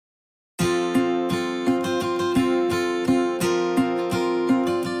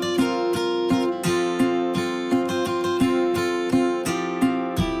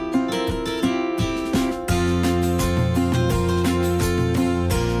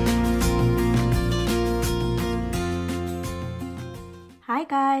Hi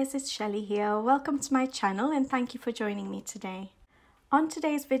guys, it's Shelly here. Welcome to my channel and thank you for joining me today. On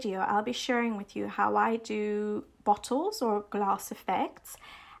today's video, I'll be sharing with you how I do bottles or glass effects,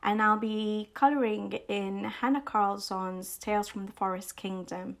 and I'll be colouring in Hannah Carlzon's Tales from the Forest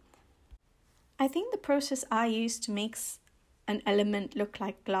Kingdom. I think the process I use to make an element look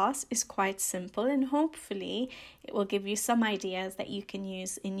like glass is quite simple, and hopefully it will give you some ideas that you can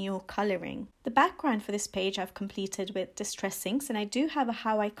use in your colouring. The background for this page I've completed with distress inks, and I do have a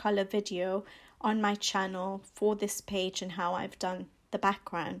how I colour video on my channel for this page and how I've done the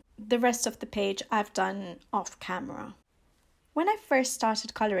background. The rest of the page I've done off camera. When I first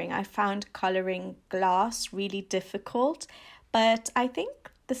started colouring, I found colouring glass really difficult, but I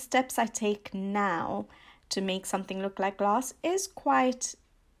think the steps I take now to make something look like glass is quite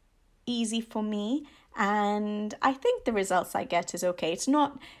easy for me, and I think the results I get is okay. It's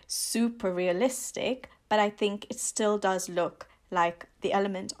not super realistic, but I think it still does look like the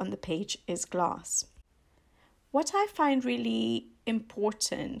element on the page is glass. What I find really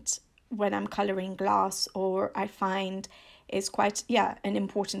important when I'm colouring glass, or I find is quite an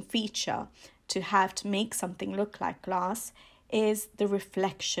important feature to have to make something look like glass, is the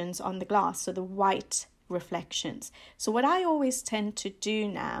reflections on the glass, so the white reflections. So what I always tend to do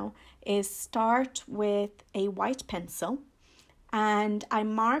now is start with a white pencil, and I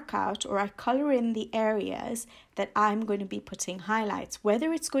mark out or I colour in the areas that I'm going to be putting highlights,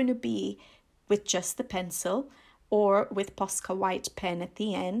 whether it's going to be with just the pencil or with Posca white pen at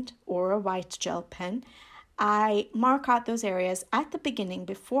the end or a white gel pen. I mark out those areas at the beginning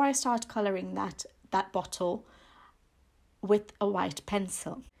before I start colouring that bottle with a white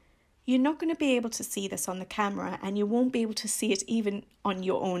pencil. You're not going to be able to see this on the camera, and you won't be able to see it even on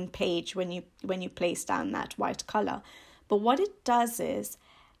your own page when you place down that white colour. But what it does is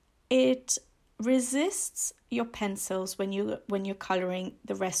it resists your pencils when you're colouring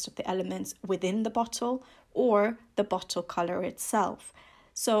the rest of the elements within the bottle or the bottle colour itself.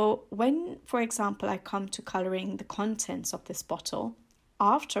 So when, for example, I come to colouring the contents of this bottle,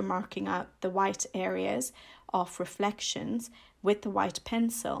 after marking out the white areas of reflections with the white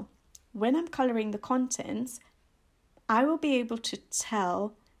pencil, when I'm colouring the contents, I will be able to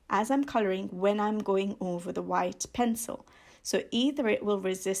tell as I'm colouring when I'm going over the white pencil. So either it will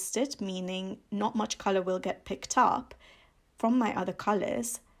resist it, meaning not much colour will get picked up from my other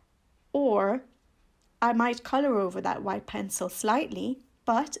colours, or I might colour over that white pencil slightly,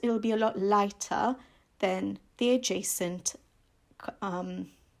 but it'll be a lot lighter than the adjacent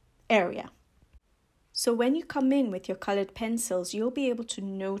area. So when you come in with your coloured pencils, you'll be able to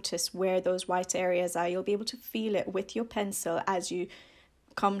notice where those white areas are. You'll be able to feel it with your pencil as you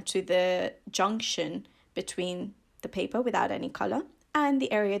come to the junction between the paper without any colour and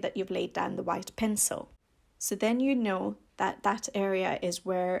the area that you've laid down the white pencil. So then you know that that area is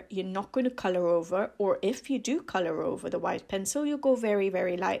where you're not going to colour over, or if you do colour over the white pencil, you'll go very,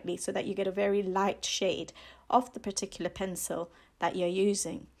 very lightly so that you get a very light shade of the particular pencil that you're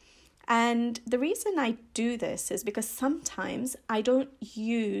using. And the reason I do this is because sometimes I don't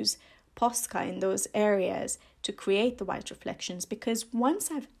use Posca in those areas to create the white reflections, because once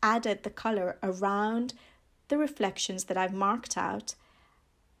I've added the colour around the reflections that I've marked out,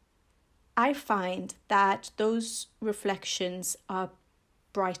 I find that those reflections are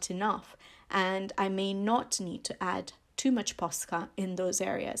bright enough and I may not need to add too much Posca in those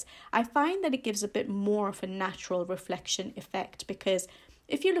areas. I find that it gives a bit more of a natural reflection effect, because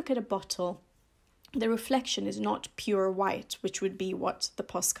if you look at a bottle, the reflection is not pure white, which would be what the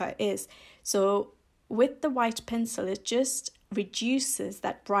Posca is. So with the white pencil, it just reduces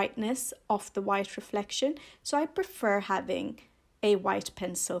that brightness of the white reflection. So I prefer having a white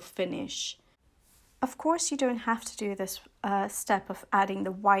pencil finish. Of course, you don't have to do this step of adding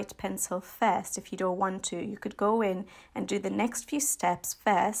the white pencil first if you don't want to. You could go in and do the next few steps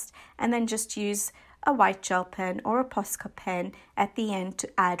first and then just use a white gel pen or a Posca pen at the end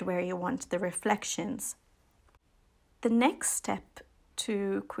to add where you want the reflections. The next step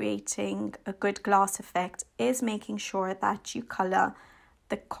to creating a good glass effect is making sure that you colour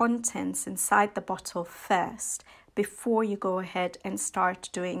the contents inside the bottle first before you go ahead and start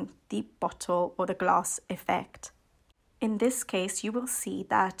doing the bottle or the glass effect. In this case, you will see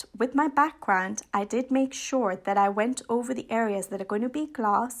that with my background, I did make sure that I went over the areas that are going to be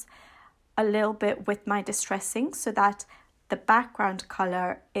glass a little bit with my distressing, so that the background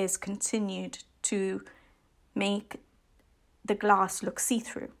colour is continued to make the glass look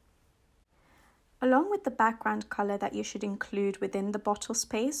see-through. Along with the background colour that you should include within the bottle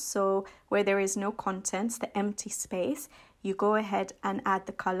space, so where there is no contents, the empty space, you go ahead and add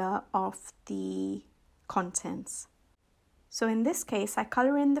the colour of the contents. So in this case, I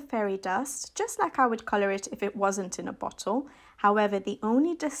colour in the fairy dust just like I would colour it if it wasn't in a bottle. However, the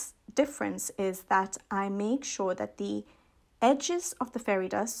only difference is that I make sure that the edges of the fairy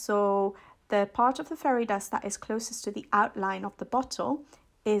dust, so the part of the fairy dust that is closest to the outline of the bottle,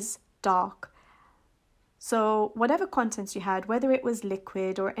 is dark. So whatever contents you had, whether it was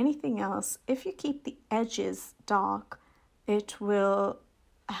liquid or anything else, if you keep the edges dark, it will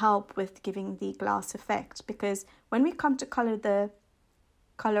help with giving the glass effect, because when we come to color the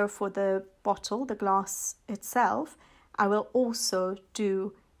color for the bottle, the glass itself, I will also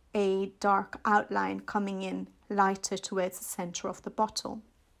do a dark outline coming in lighter towards the center of the bottle.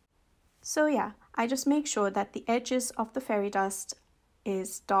 So yeah, I just make sure that the edges of the fairy dust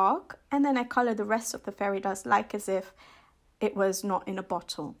is dark, and then I color the rest of the fairy dust like as if it was not in a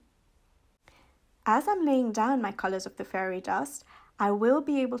bottle. As I'm laying down my colors of the fairy dust, I will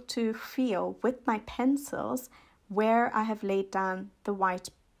be able to feel with my pencils where I have laid down the white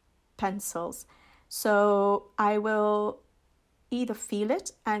pencils. So I will either feel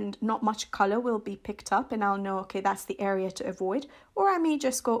it and not much color will be picked up and I'll know, okay, that's the area to avoid, or I may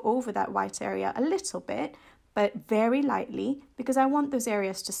just go over that white area a little bit, but very lightly, because I want those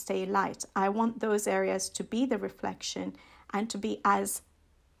areas to stay light. I want those areas to be the reflection and to be as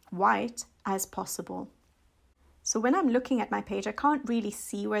white as possible. So when I'm looking at my page, I can't really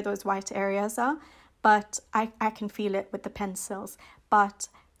see where those white areas are, but I can feel it with the pencils. But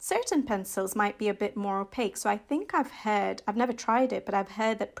certain pencils might be a bit more opaque. So I think I've never tried it, but I've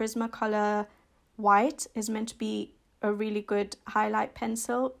heard that Prismacolor White is meant to be a really good highlight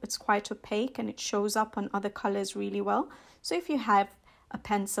pencil. It's quite opaque and it shows up on other colors really well. So if you have a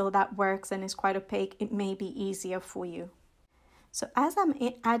pencil that works and is quite opaque, it may be easier for you. So as I'm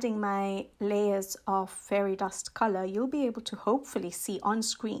adding my layers of fairy dust color, you'll be able to hopefully see on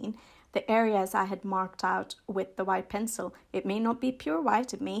screen the areas I had marked out with the white pencil. It may not be pure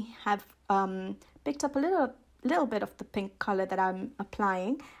white, it may have picked up a little bit of the pink color that I'm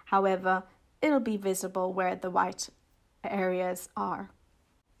applying. However, it'll be visible where the white areas are.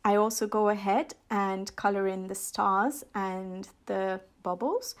 I also go ahead and color in the stars and the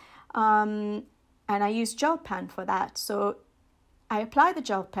bubbles, and I use gel pen for that. So I apply the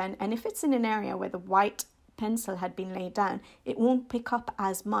gel pen, and if it's in an area where the white pencil had been laid down, it won't pick up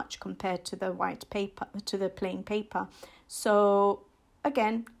as much compared to the white paper, to the plain paper. So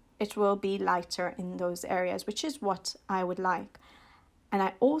again, it will be lighter in those areas, which is what I would like. And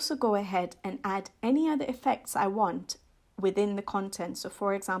I also go ahead and add any other effects I want within the content. So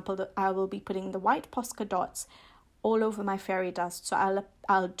for example, I will be putting the white Posca dots all over my fairy dust. So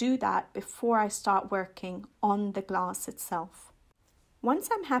I'll do that before I start working on the glass itself. Once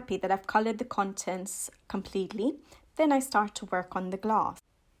I'm happy that I've colored the contents completely, then I start to work on the glass.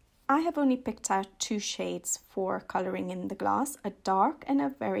 I have only picked out 2 shades for coloring in the glass, a dark and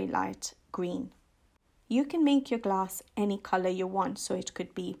a very light green. You can make your glass any color you want, so it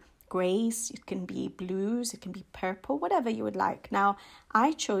could be grays, it can be blues, it can be purple, whatever you would like. Now,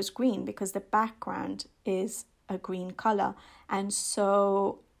 I chose green because the background is a green color, and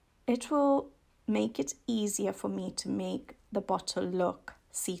so it will make it easier for me to make the bottle look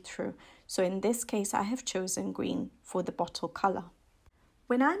see-through. So in this case, I have chosen green for the bottle color.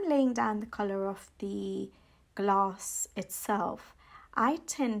 When I'm laying down the color of the glass itself, I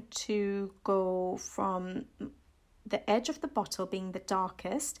tend to go from the edge of the bottle being the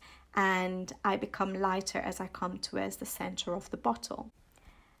darkest, and I become lighter as I come towards the center of the bottle.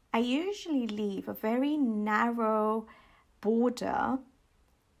 I usually leave a very narrow border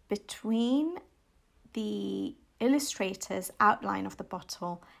between the illustrator's outline of the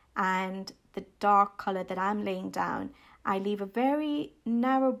bottle and the dark color that I'm laying down. I leave a very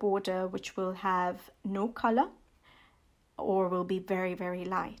narrow border which will have no color or will be very, very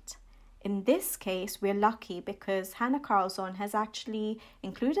light. In this case, we're lucky because Hannah Carlzon has actually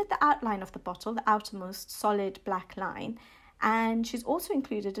included the outline of the bottle, the outermost solid black line, and she's also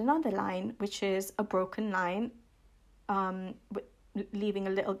included another line which is a broken line, leaving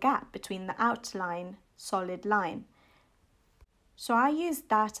a little gap between the outline solid line. So I use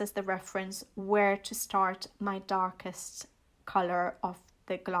that as the reference where to start my darkest color of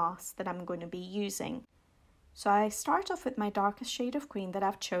the glass that I'm going to be using. So I start off with my darkest shade of green that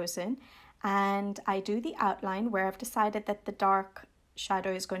I've chosen, and I do the outline where I've decided that the dark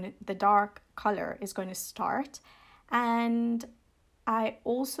color is going to start, and I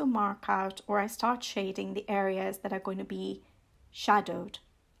also mark out, or I start shading the areas that are going to be shadowed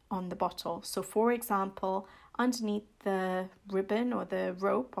on the bottle. So for example, underneath the ribbon or the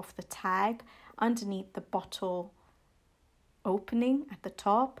rope of the tag, underneath the bottle opening at the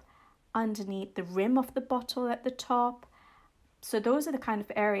top, underneath the rim of the bottle at the top, So those are the kind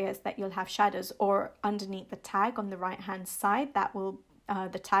of areas that you'll have shadows, or underneath the tag on the right hand side, that will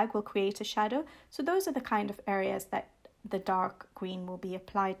the tag will create a shadow. So those are the kind of areas that the dark green will be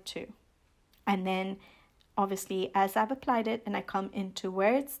applied to. And then obviously as I've applied it and I come into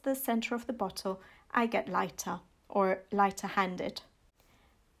where it's the center of the bottle, I get lighter or lighter handed.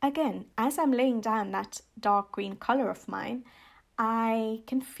 Again, as I'm laying down that dark green color of mine, I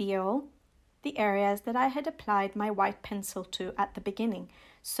can feel the areas that I had applied my white pencil to at the beginning.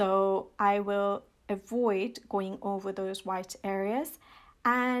 So I will avoid going over those white areas,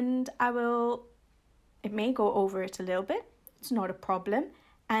 and it may go over it a little bit, it's not a problem.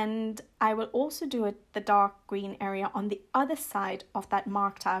 And I will also do the dark green area on the other side of that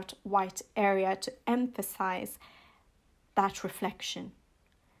marked out white area to emphasize that reflection.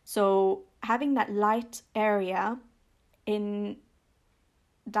 So having that light area in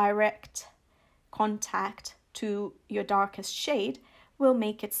direct contact to your darkest shade will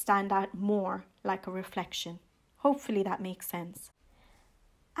make it stand out more like a reflection. Hopefully that makes sense.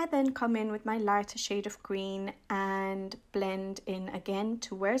 I then come in with my lighter shade of green and blend in again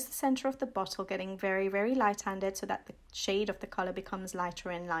to where's the center of the bottle, getting very, very light-handed so that the shade of the color becomes lighter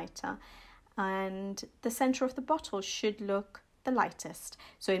and lighter. And the center of the bottle should look the lightest.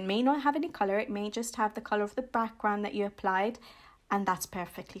 So it may not have any color, it may just have the color of the background that you applied, and that's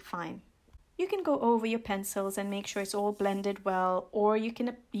perfectly fine. You can go over your pencils and make sure it's all blended well, or you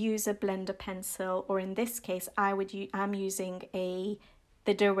can use a blender pencil, or in this case I'm using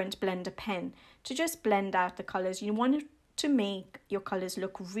the Derwent blender pen to just blend out the colors. You want to make your colors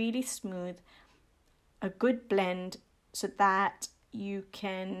look really smooth, a good blend, so that you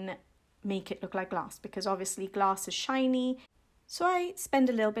can make it look like glass, because obviously glass is shiny. So I spend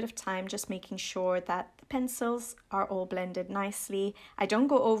a little bit of time just making sure that the pencils are all blended nicely. I don't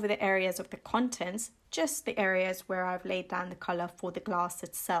go over the areas of the contents, just the areas where I've laid down the color for the glass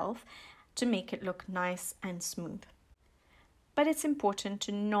itself to make it look nice and smooth. But it's important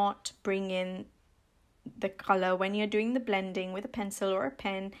to not bring in the color when you're doing the blending with a pencil or a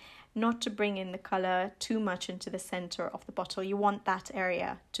pen, not to bring in the color too much into the center of the bottle. You want that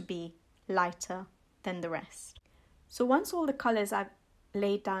area to be lighter than the rest. So once all the colors I've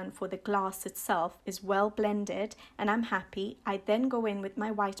laid down for the glass itself is well blended and I'm happy, I then go in with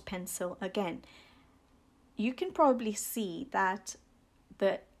my white pencil again. You can probably see that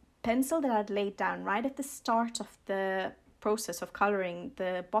the pencil that I'd laid down right at the start of the process of coloring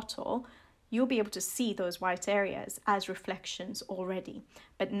the bottle, you'll be able to see those white areas as reflections already.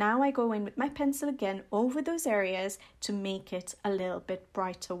 But now I go in with my pencil again over those areas to make it a little bit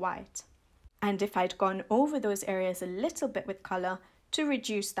brighter white. And if I'd gone over those areas a little bit with color, to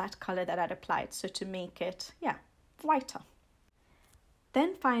reduce that color that I'd applied, so to make it, whiter.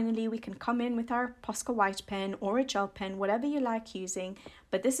 Then finally we can come in with our Posca white pen or a gel pen, whatever you like using,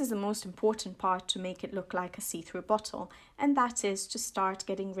 but this is the most important part to make it look like a see-through bottle, and that is to start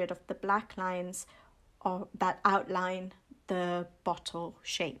getting rid of the black lines that outline the bottle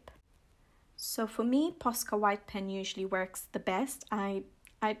shape. So for me, Posca white pen usually works the best. I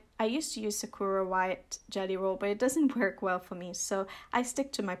used to use Sakura white jelly roll, but it doesn't work well for me, so I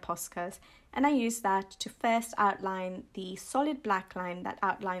stick to my Poscas, and I use that to first outline the solid black line that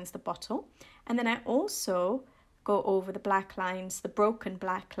outlines the bottle, and then I also go over the black lines, the broken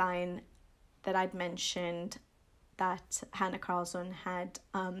black line that I'd mentioned that Hannah Carlson had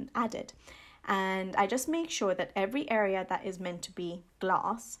added, and I just make sure that every area that is meant to be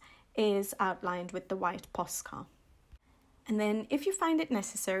glass is outlined with the white Posca. And then if you find it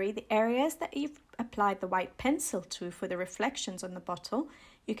necessary, the areas that you've applied the white pencil to for the reflections on the bottle,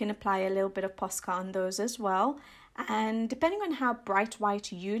 you can apply a little bit of Posca on those as well. And depending on how bright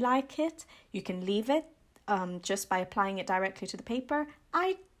white you like it, you can leave it just by applying it directly to the paper.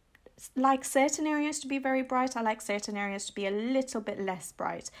 I like certain areas to be very bright. I like certain areas to be a little bit less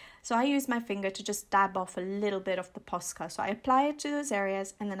bright. So I use my finger to just dab off a little bit of the Posca. So I apply it to those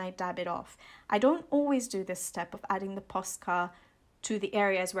areas and then I dab it off. I don't always do this step of adding the Posca to the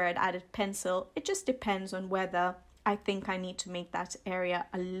areas where I'd added pencil. It just depends on whether I think I need to make that area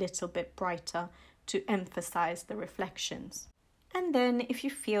a little bit brighter to emphasize the reflections. And then if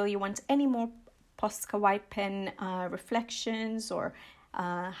you feel you want any more Posca white pen reflections or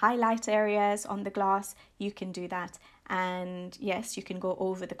highlight areas on the glass, you can do that. And yes, you can go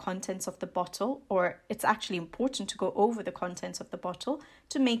over the contents of the bottle, or it's actually important to go over the contents of the bottle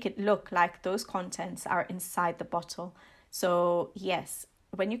to make it look like those contents are inside the bottle. So yes,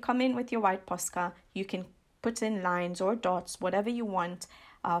 when you come in with your white Posca, you can put in lines or dots, whatever you want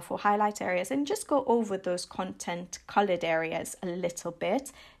for highlight areas, and just go over those content colored areas a little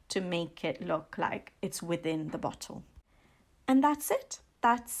bit to make it look like it's within the bottle. And that's it.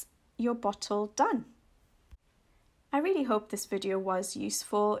 That's your bottle done. I really hope this video was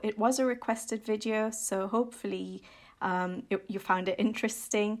useful. It was a requested video, so hopefully you found it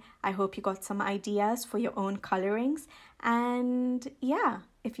interesting. I hope you got some ideas for your own colorings. And yeah,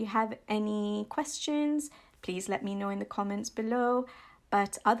 if you have any questions, please let me know in the comments below.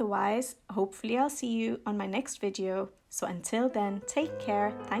 But otherwise, hopefully I'll see you on my next video. So until then, take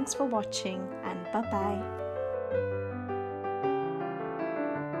care, thanks for watching, and bye-bye.